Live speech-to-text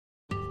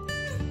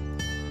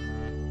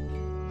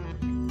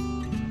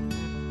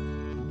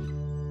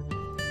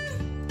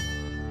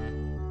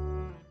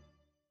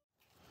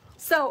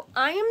So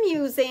I am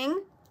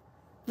using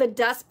the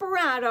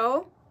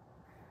Desperado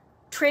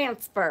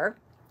Transfer,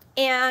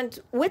 and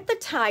with the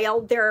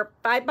tile, they're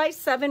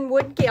 5x7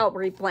 wood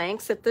gallery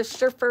blanks. If this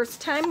is your first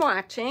time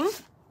watching,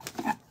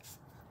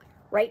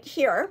 right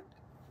here,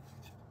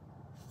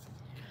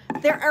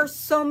 there are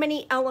so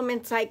many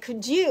elements I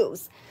could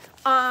use.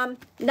 Not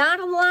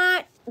a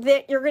lot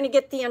that you're going to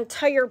get the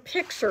entire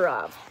picture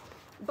of.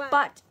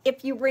 But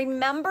if you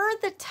remember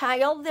the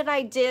tile that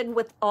I did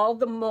with all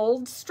the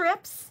mold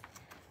strips,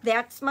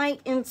 that's my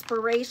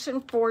inspiration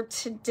for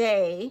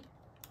today.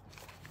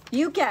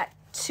 You get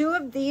 2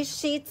 of these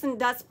sheets in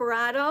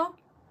Desperado,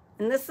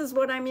 and this is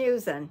what I'm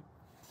using.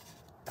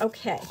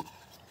 Okay,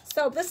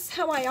 so this is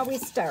how I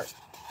always start.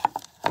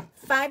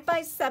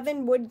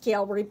 5x7 wood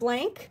gallery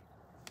blank.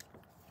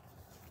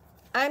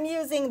 I'm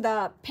using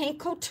the paint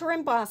couture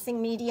embossing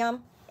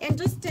medium and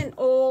just an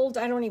old,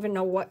 I don't even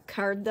know what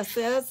card this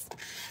is.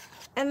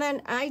 And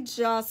then I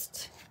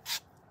just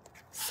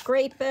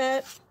scrape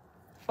it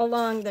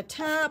along the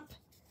top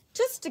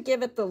just to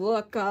give it the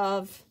look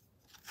of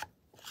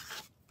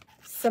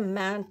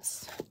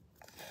cement.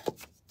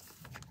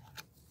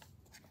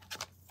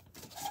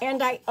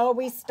 And I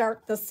always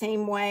start the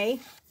same way.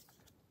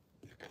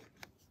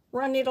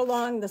 Run it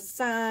along the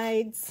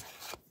sides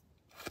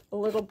a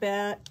little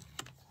bit.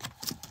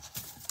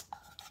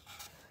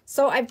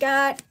 So I've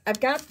got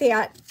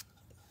that.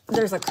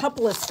 There's a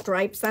couple of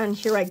stripes on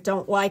here I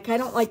don't like. I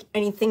don't like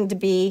anything to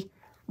be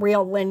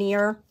real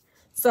linear.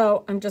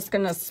 So I'm just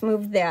going to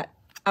smooth that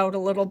out a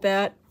little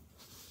bit.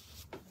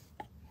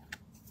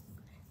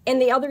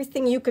 And the other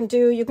thing you can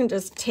do, you can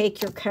just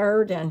take your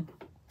card and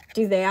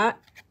do that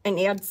and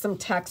add some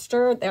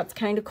texture. That's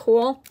kind of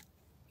cool.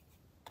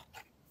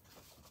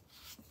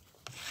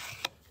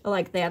 I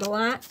like that a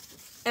lot.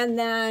 And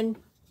then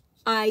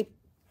I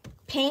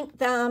paint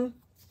them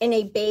in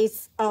a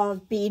base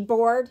of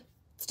beadboard.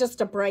 It's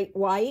just a bright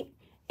white,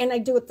 and I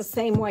do it the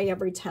same way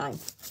every time.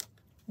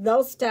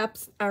 Those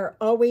steps are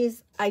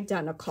always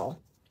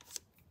identical.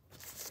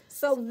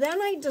 So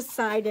then I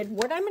decided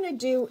what I'm going to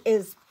do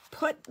is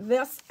put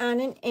this on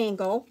an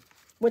angle,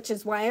 which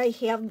is why I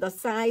have the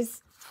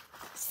size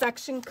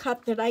section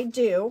cut that I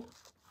do.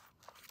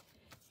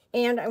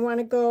 And I want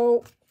to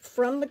go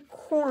from the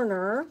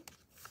corner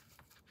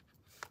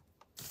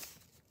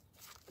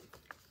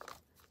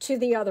to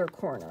the other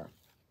corner.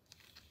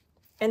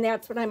 And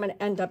that's what I'm going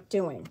to end up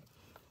doing.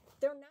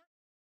 They're not.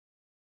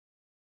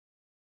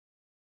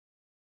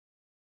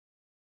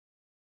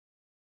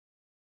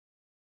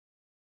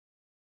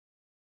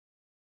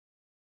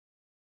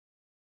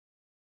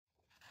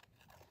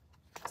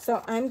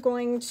 So I'm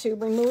going to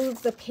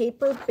remove the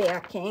paper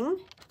backing.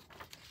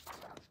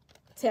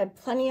 It's had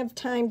plenty of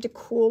time to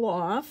cool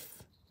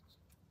off.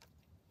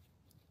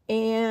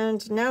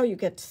 And now you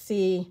get to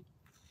see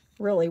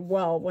really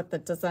well what the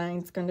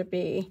design's going to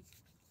be.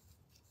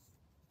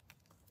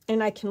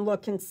 And I can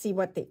look and see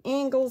what the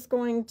angle's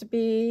going to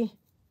be.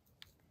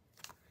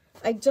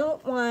 I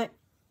don't want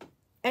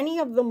any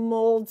of the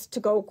molds to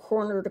go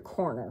corner to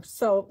corner.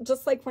 So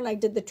just like when I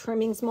did the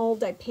trimmings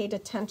mold, I paid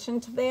attention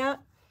to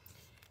that.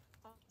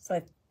 So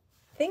I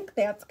think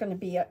that's going to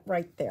be it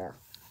right there.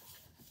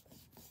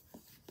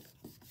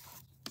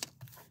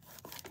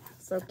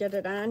 So get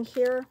it on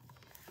here.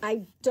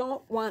 I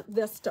don't want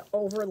this to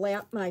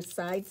overlap my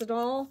sides at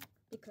all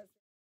because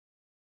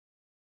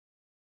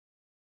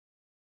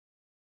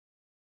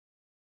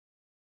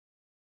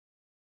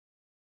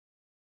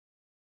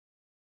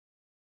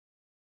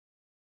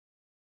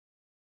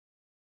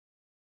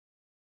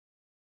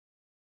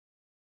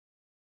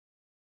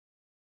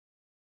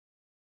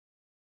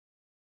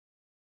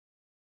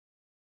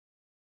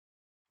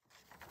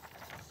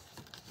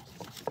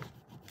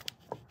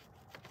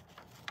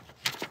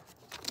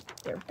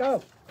there we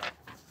go.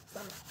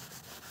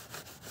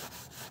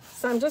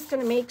 So I'm just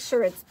going to make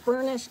sure it's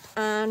burnished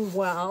on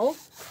well.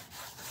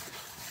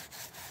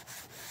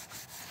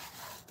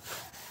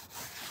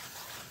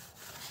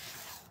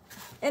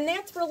 And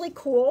that's really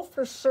cool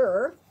for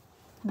sure,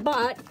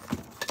 but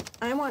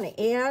I want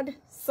to add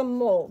some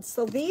molds.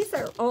 So these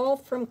are all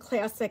from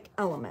Classic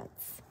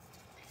Elements.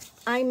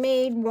 I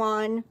made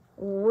one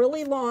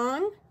really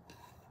long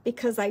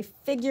because I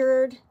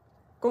figured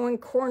going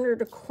corner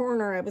to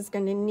corner, I was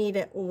going to need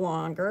it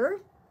longer.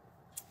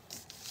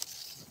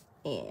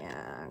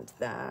 And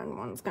then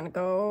one's going to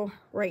go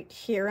right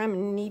here. I'm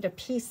going to need a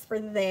piece for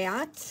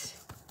that.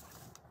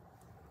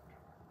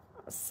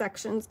 A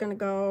section's going to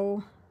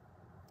go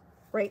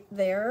right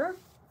there.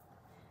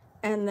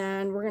 And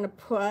then we're going to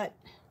put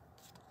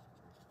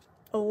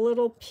a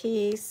little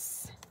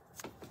piece.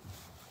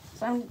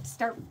 So I'm going to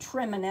start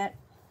trimming it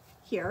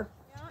here.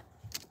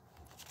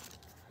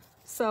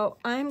 So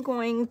I'm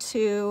going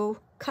to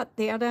cut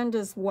that end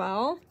as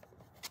well.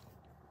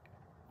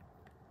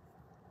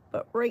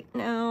 But right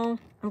now,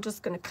 I'm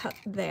just going to cut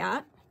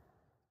that.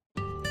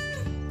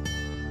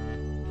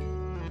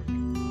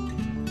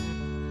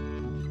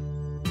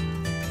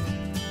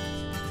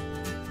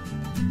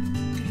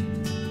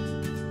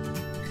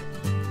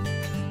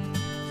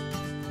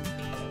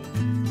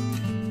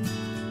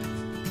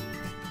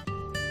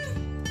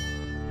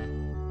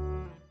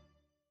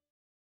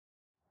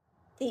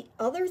 The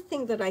other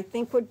thing that I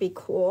think would be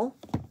cool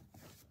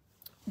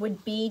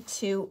would be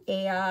to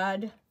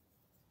add,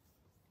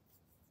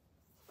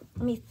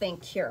 let me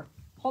think here.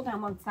 Hold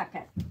on one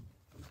second.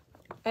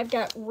 I've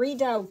got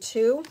Redoute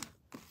too.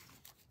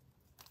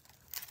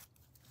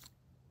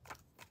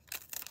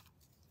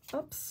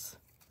 Oops.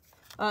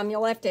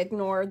 You'll have to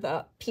ignore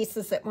the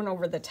pieces that went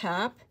over the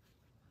top.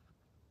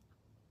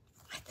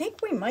 I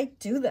think we might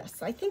do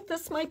this. I think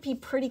this might be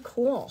pretty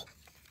cool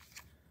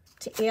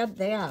to add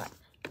that.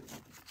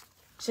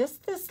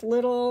 Just this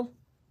little,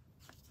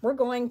 we're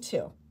going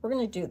to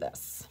do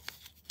this.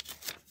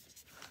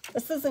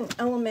 This is an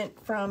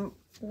element from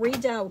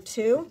Redoute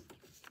too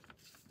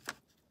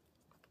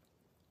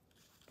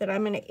that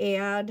I'm going to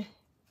add.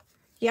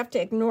 You have to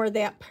ignore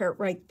that part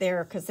right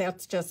there because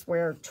that's just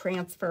where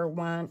transfer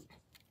went.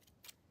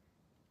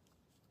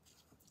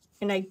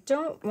 And I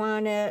don't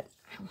want it,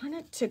 I want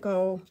it to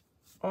go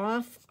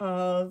off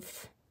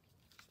of,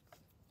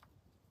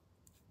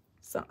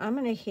 so I'm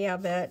going to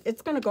have it,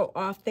 it's going to go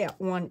off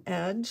that one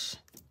edge.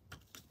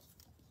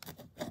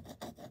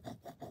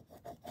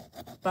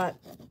 But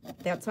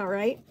that's all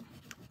right.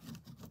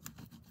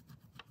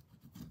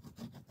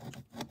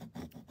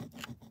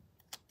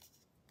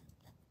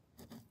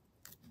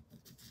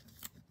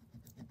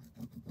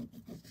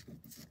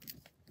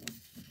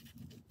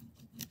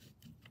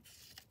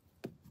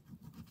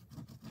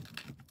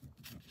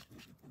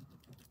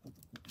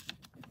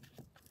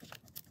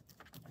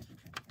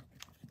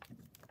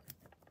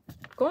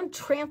 Going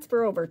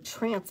transfer over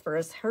transfer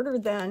is harder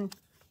than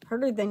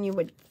you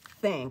would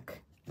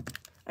think.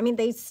 I mean,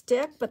 they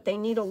stick, but they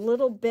need a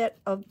little bit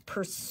of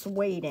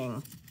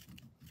persuading.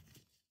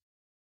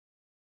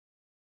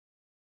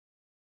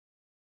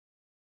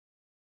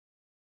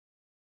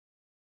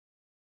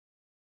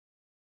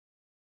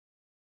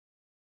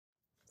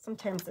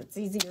 Sometimes it's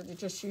easier to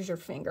just use your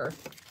finger.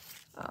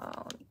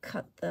 Let me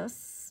cut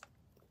this.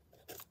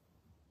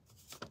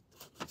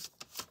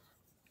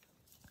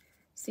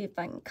 See if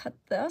I can cut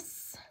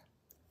this.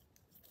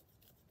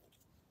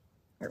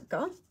 There we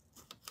go.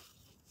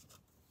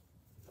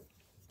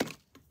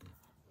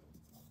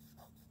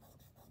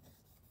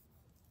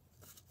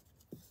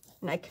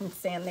 And I can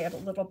sand that a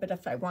little bit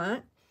if I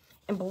want.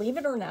 And believe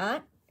it or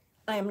not,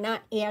 I am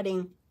not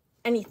adding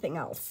anything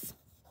else.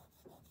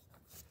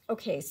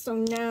 Okay, so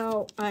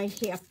now I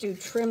have to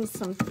trim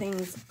some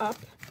things up.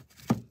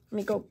 Let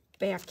me go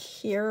back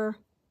here.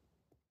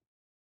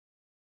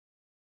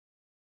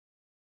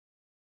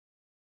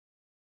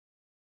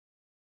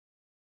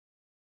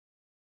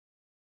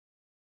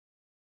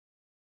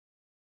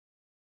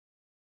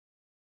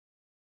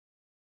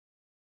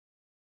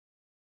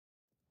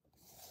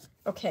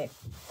 Okay,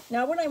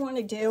 now what I want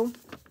to do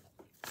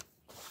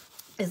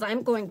is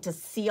I'm going to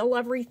seal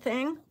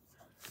everything,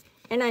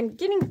 and I'm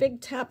getting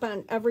big top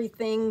on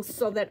everything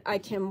so that I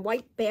can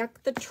wipe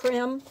back the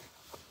trim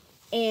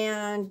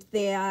and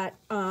that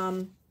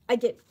I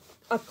get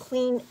a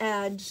clean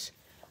edge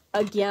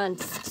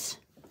against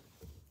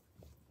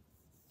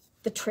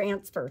the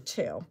transfer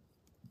too.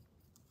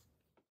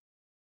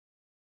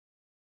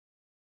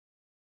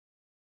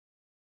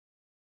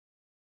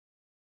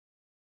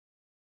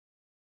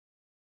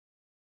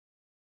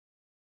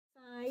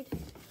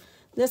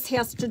 This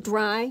has to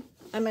dry.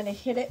 I'm going to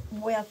hit it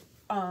with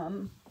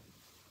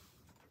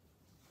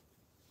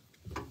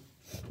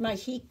my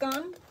heat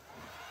gun.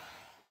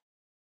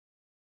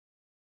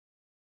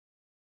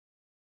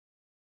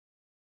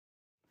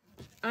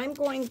 I'm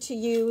going to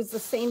use the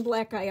same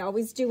black I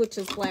always do, which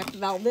is Black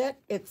Velvet.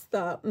 It's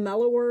the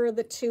mellower of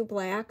the two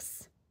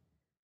blacks.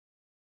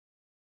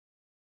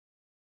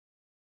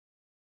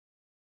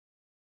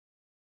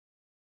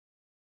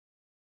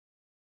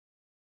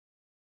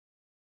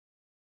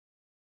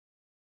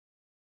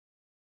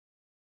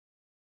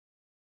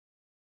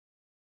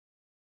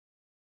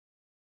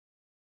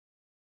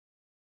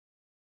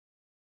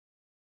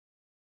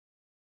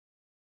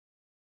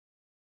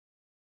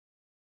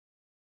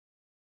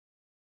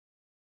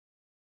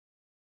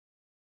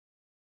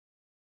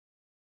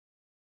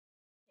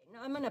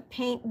 Now I'm going to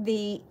paint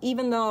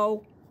even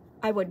though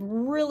I would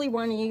really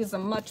want to use a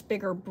much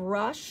bigger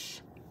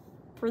brush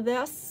for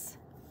this.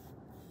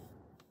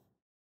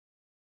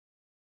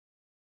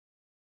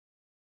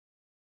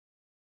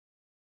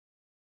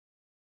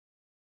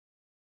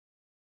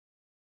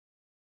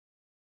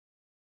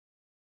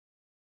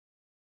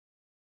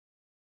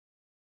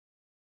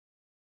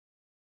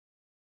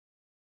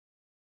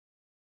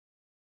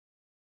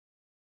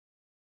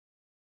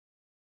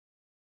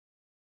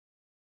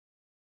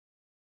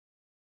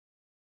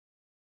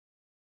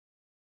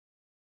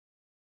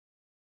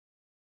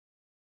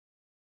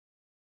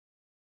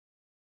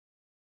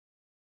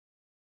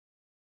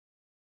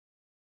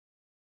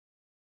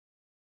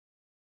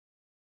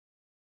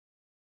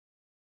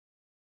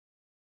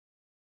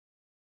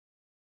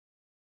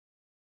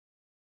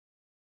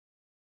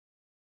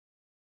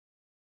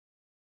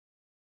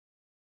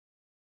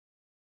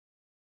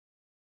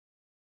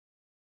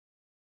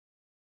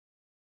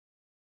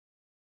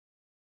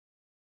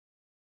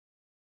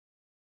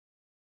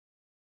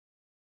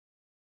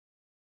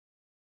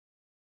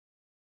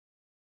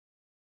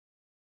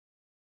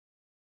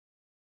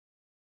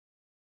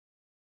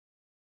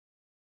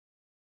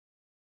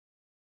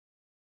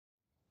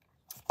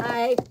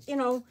 you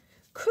know,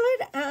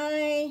 could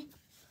I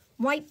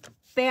white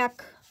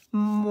back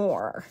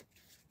more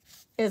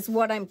is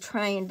what I'm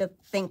trying to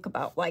think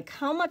about. Like,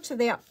 how much of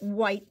that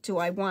white do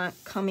I want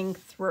coming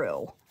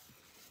through?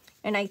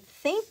 And I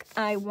think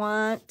I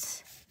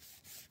want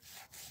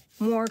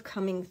more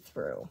coming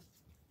through.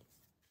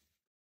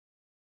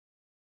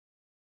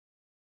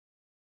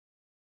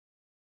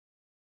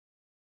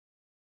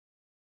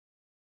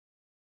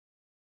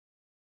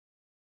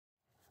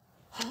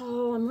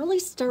 Oh, I'm really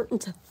starting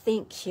to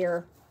think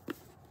here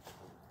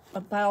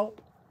about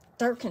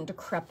Dark and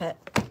Decrepit.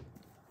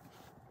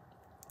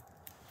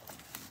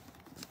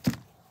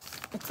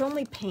 It's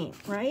only paint,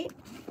 right?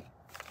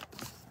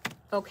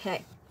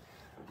 Okay.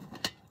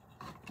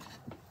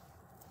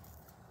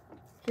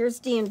 Here's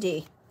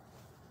D&D.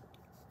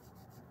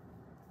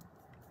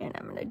 And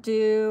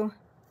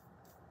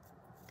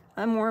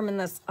I'm warming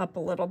this up a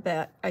little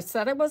bit. I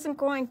said I wasn't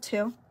going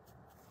to.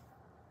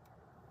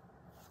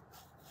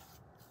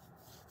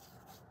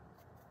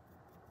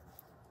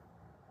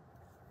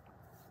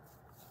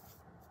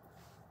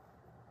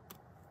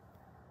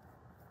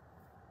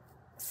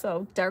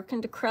 So Dark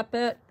and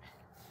Decrepit.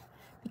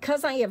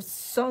 Because I have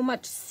so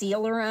much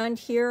sealer on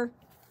here,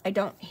 I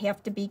don't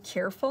have to be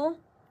careful.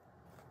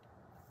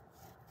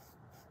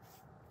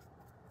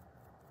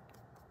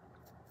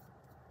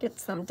 Get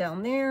some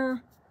down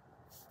there.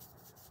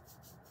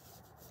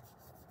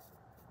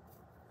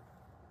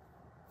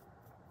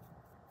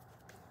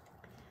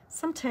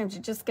 Sometimes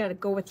you just got to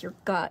go with your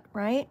gut,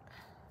 right?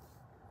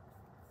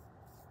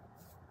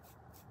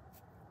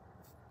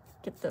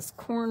 Get this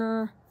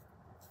corner,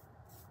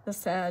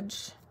 this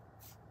edge.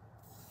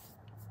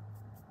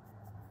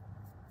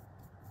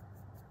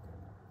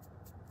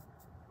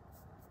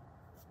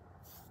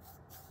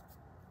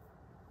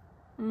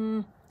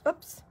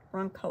 Oops,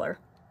 wrong color.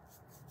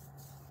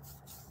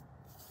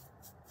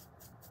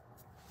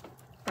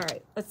 All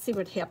right, let's see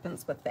what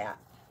happens with that.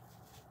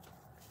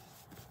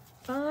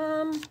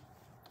 Let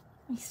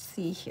me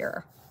see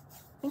here.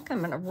 I think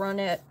I'm gonna run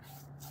it.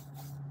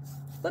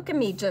 Look at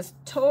me, just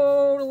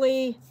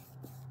totally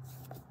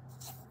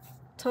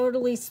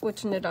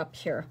switching it up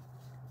here.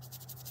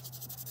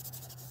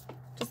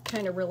 Just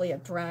kind of really a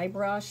dry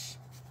brush.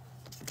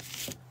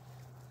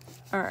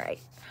 All right.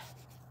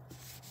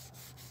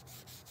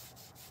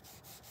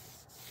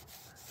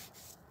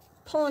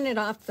 Pulling it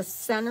off the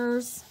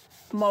centers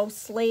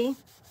mostly,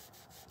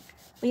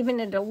 leaving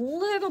it a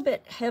little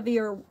bit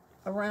heavier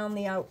around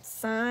the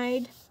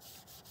outside.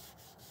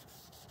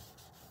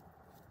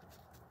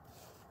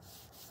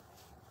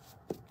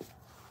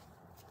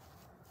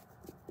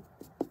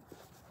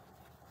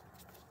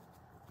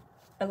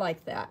 I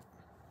like that.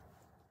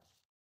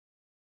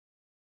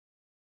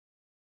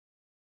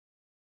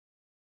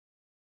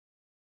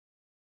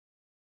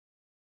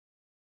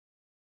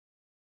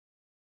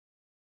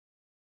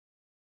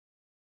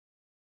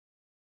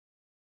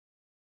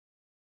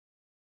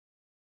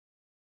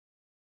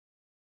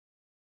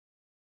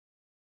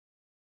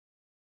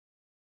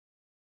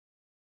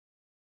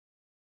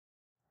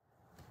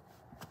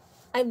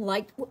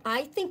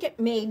 I think it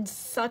made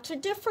such a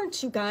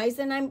difference, you guys,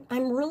 and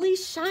I'm really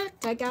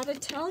shocked, I gotta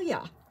tell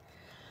ya.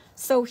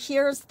 So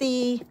here's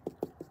the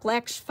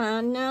black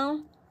chiffon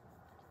now.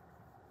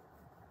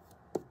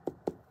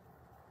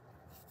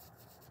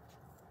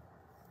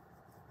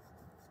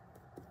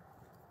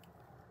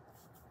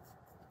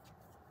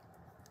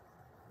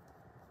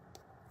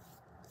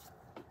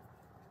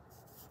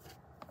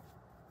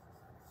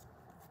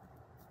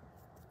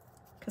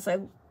 Because I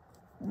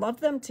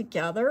love them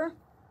together.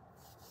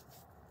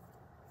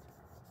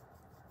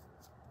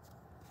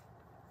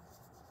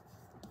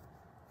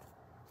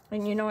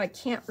 And you know, I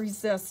can't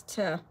resist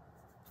to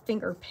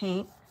finger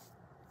paint.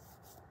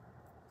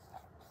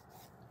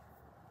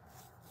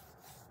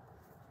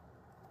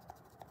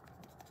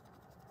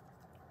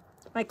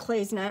 My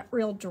clay's not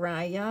real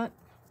dry yet,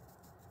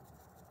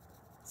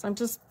 so I'm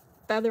just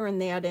feathering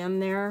that in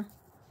there.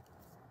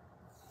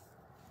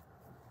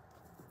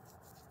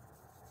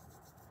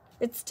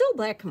 It's still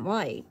black and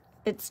white.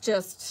 It's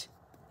just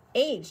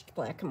aged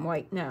black and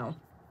white now.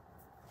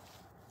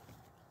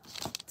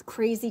 It's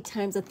crazy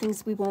times of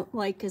things we won't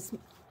like.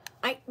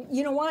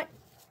 You know what?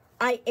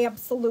 I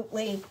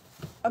absolutely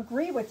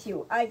agree with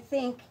you. I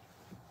think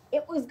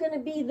it was going to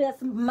be this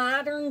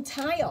modern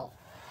tile,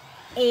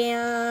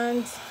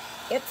 and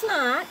it's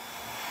not.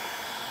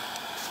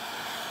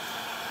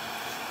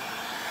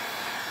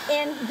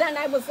 And then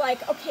I was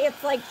like, okay,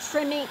 it's like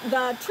trimming,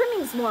 the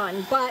trimmings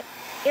one, but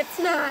it's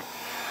not.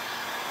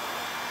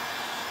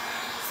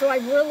 So I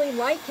really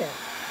like it.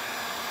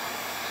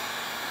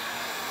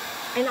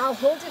 And I'll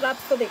hold it up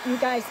so that you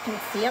guys can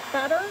see it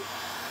better.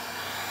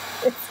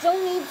 It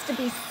still needs to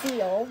be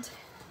sealed.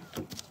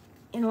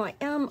 You know, I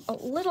am a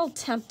little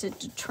tempted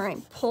to try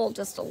and pull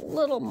just a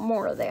little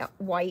more of that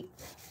white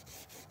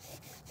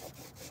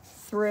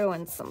through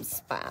in some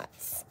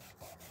spots.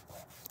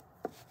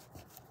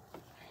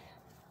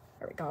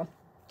 There we go.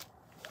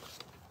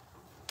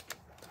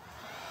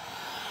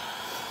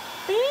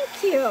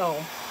 Thank you.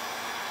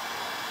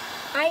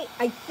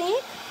 I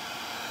think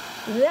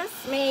This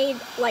made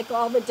like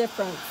all the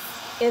difference.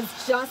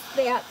 It's just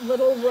that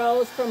little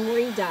rose from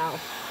Redoute.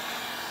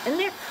 Isn't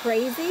that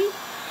crazy?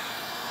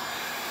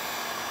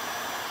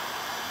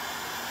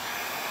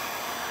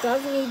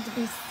 Does need to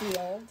be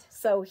sealed.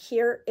 So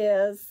here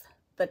is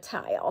the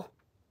tile.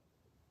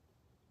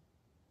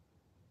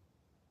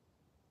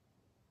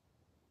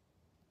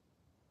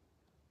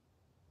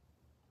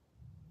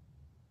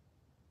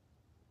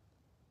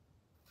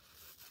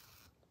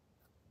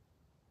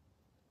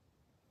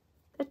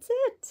 That's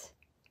it.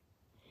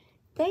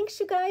 Thanks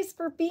you guys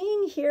for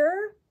being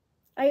here.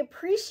 I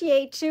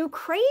appreciate you.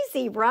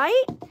 Crazy,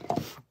 right?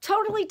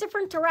 Totally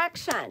different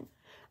direction.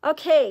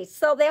 Okay,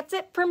 so that's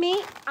it for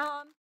me.